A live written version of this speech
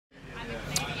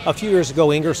A few years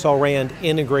ago, Ingersoll ran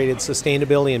integrated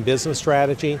sustainability and business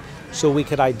strategy so we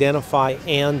could identify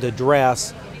and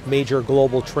address major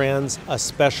global trends,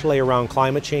 especially around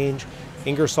climate change.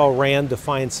 Ingersoll Rand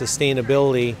defined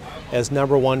sustainability as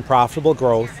number one, profitable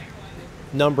growth,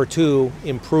 number two,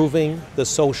 improving the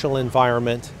social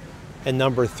environment, and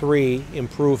number three,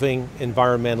 improving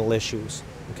environmental issues.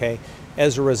 Okay?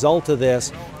 As a result of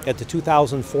this, at the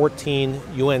 2014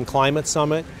 UN Climate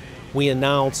Summit, we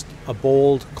announced a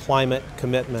bold climate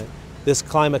commitment. This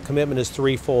climate commitment is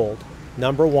threefold.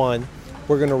 Number one,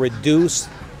 we're going to reduce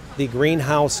the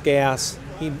greenhouse gas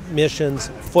emissions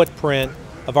footprint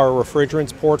of our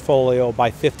refrigerants portfolio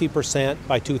by 50%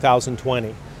 by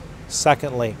 2020.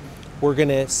 Secondly, we're going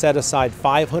to set aside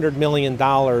 $500 million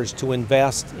to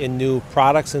invest in new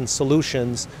products and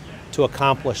solutions to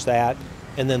accomplish that.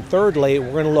 And then thirdly,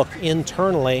 we're going to look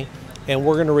internally and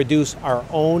we're going to reduce our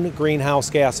own greenhouse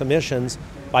gas emissions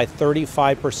by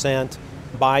 35%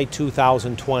 by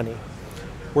 2020.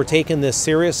 We're taking this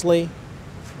seriously.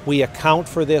 We account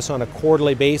for this on a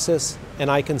quarterly basis,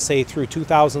 and I can say through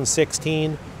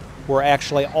 2016, we're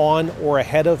actually on or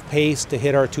ahead of pace to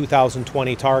hit our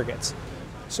 2020 targets.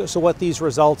 So what these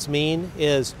results mean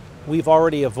is we've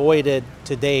already avoided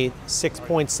to date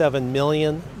 6.7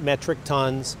 million metric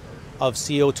tons of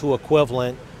CO2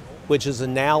 equivalent, which is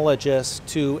analogous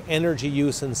to energy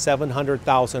use in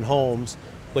 700,000 homes,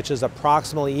 which is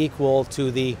approximately equal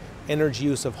to the energy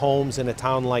use of homes in a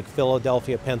town like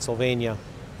Philadelphia, Pennsylvania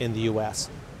in the US.